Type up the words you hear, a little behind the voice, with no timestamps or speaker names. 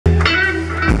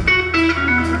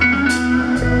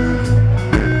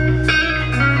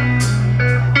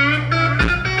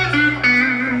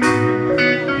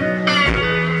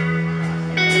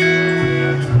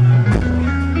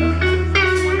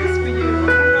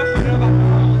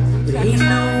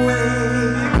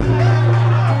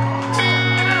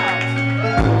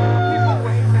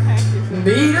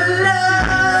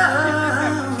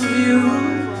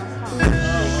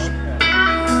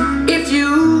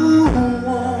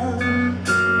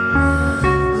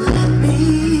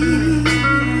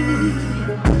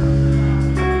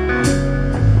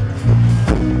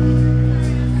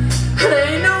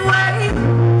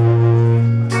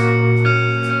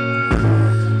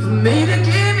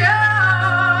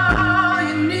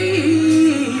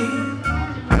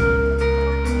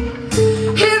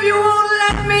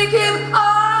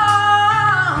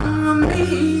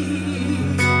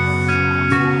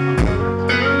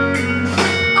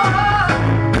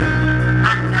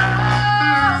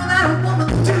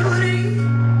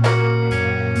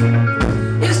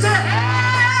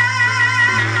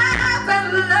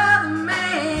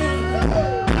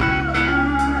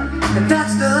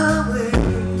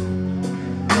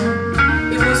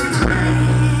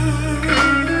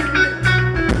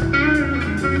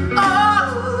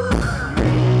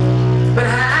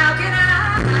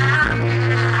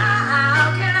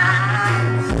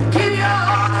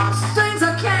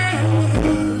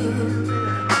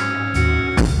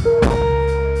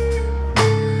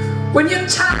when your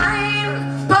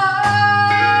time palm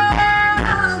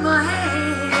my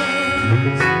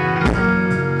hands.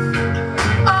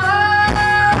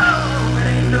 Oh, it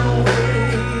ain't no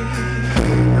way,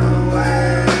 ain't no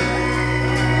way,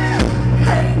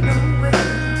 ain't no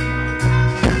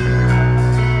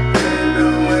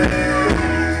way,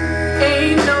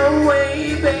 ain't no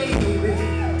way, baby.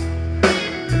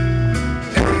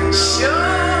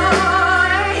 Sure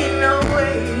ain't no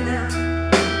way now.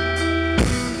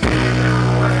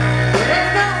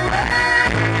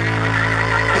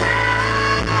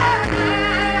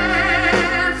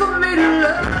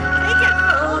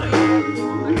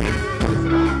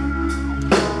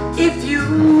 If you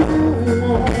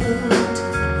want,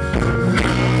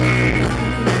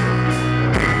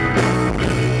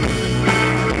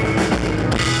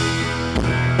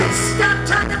 stop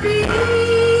trying to be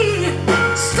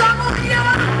someone you're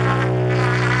not.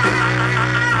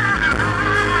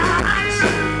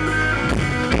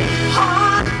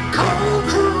 Hard, cold,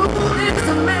 cruel is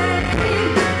the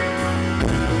man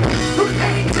who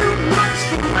paid too much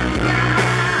for one guy.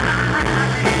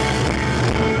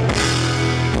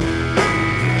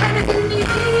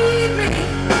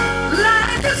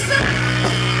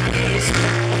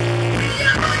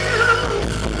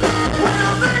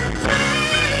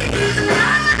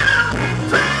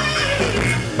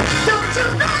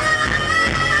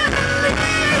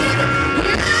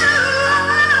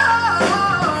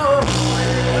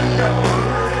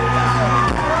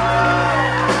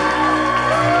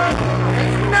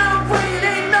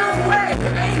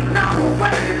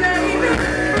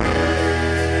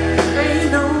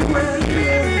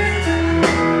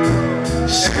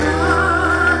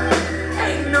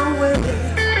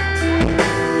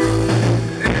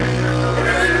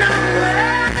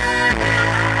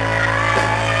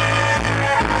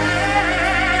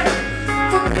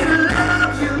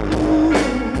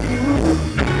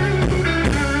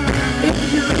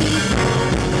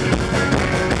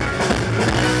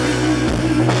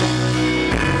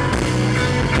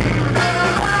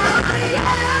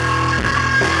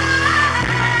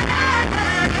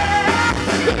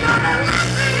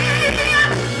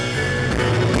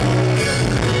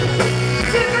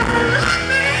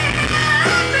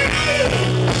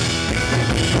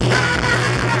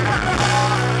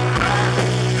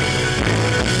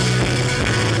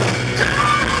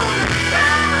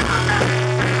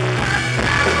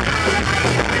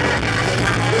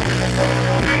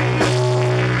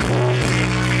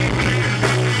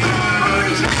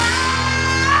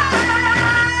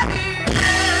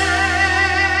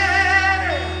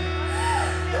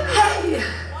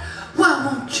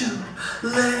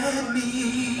 Let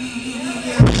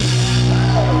me.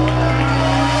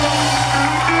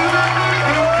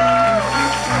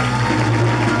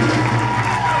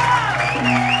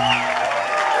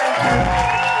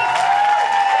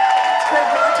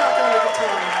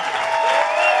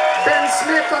 Ben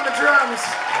Smith on the drums.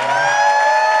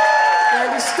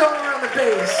 Andy Stoner on the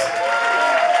bass.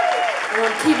 And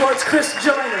on keyboards, Chris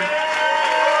Joyner.